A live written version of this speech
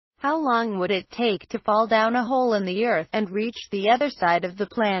How long would it take to fall down a hole in the Earth and reach the other side of the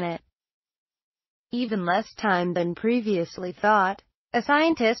planet? Even less time than previously thought, a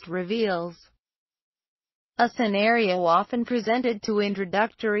scientist reveals. A scenario often presented to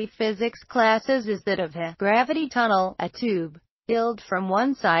introductory physics classes is that of a gravity tunnel, a tube, built from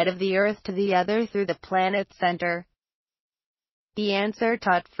one side of the Earth to the other through the planet's center. The answer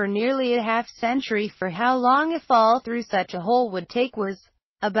taught for nearly a half-century for how long a fall through such a hole would take was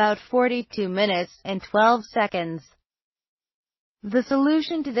about 42 minutes and 12 seconds. The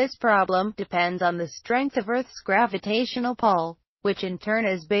solution to this problem depends on the strength of Earth's gravitational pull, which in turn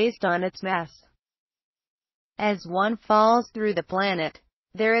is based on its mass. As one falls through the planet,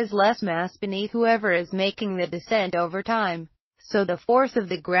 there is less mass beneath whoever is making the descent over time, so the force of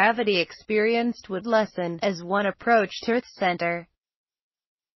the gravity experienced would lessen as one approached Earth's center.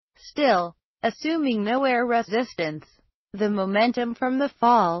 Still, assuming no air resistance, the momentum from the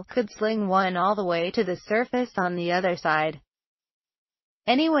fall could sling one all the way to the surface on the other side.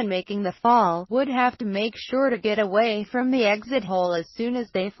 Anyone making the fall would have to make sure to get away from the exit hole as soon as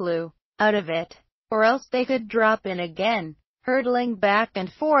they flew out of it, or else they could drop in again, hurtling back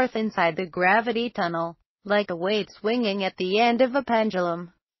and forth inside the gravity tunnel, like a weight swinging at the end of a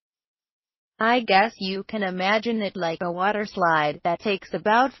pendulum. I guess you can imagine it like a water slide that takes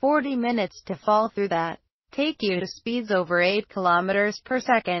about 40 minutes to fall through that. Take you to speeds over 8 kilometers per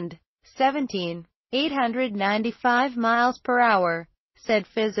second, 17,895 miles per hour, said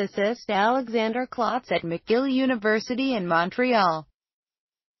physicist Alexander Klotz at McGill University in Montreal.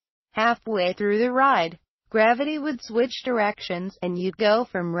 Halfway through the ride, gravity would switch directions, and you'd go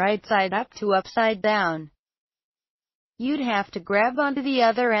from right side up to upside down. You'd have to grab onto the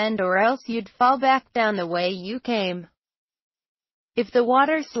other end or else you'd fall back down the way you came. If the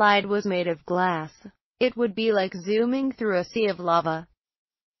water slide was made of glass, it would be like zooming through a sea of lava.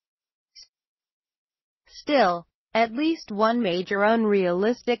 Still, at least one major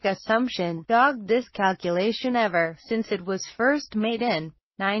unrealistic assumption dogged this calculation ever since it was first made in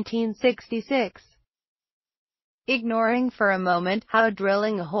 1966. Ignoring for a moment how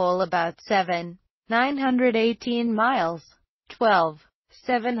drilling a hole about 7,918 miles,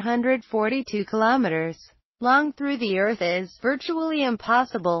 12,742 kilometers, long through the Earth is virtually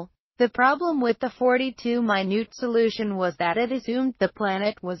impossible, the problem with the 42-minute solution was that it assumed the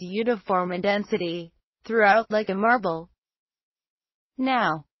planet was uniform in density throughout like a marble.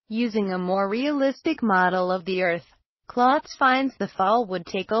 Now, using a more realistic model of the Earth, Klotz finds the fall would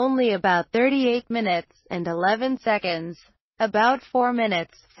take only about 38 minutes and 11 seconds, about 4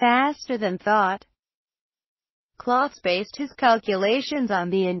 minutes faster than thought. Klotz based his calculations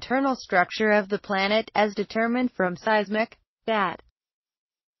on the internal structure of the planet as determined from seismic data.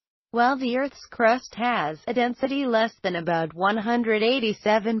 While the Earth's crust has a density less than about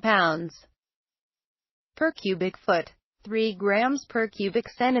 187 pounds per cubic foot, 3 grams per cubic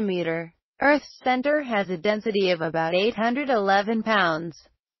centimeter, Earth's center has a density of about 811 pounds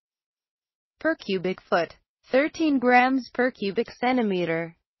per cubic foot, 13 grams per cubic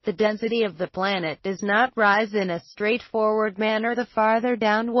centimeter. The density of the planet does not rise in a straightforward manner the farther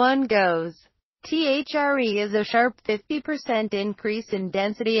down one goes. THRE is a sharp 50% increase in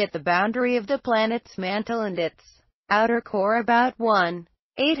density at the boundary of the planet's mantle and its outer core about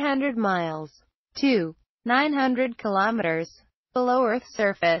 1,800 miles, 2,900 kilometers, below Earth's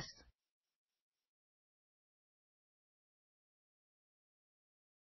surface.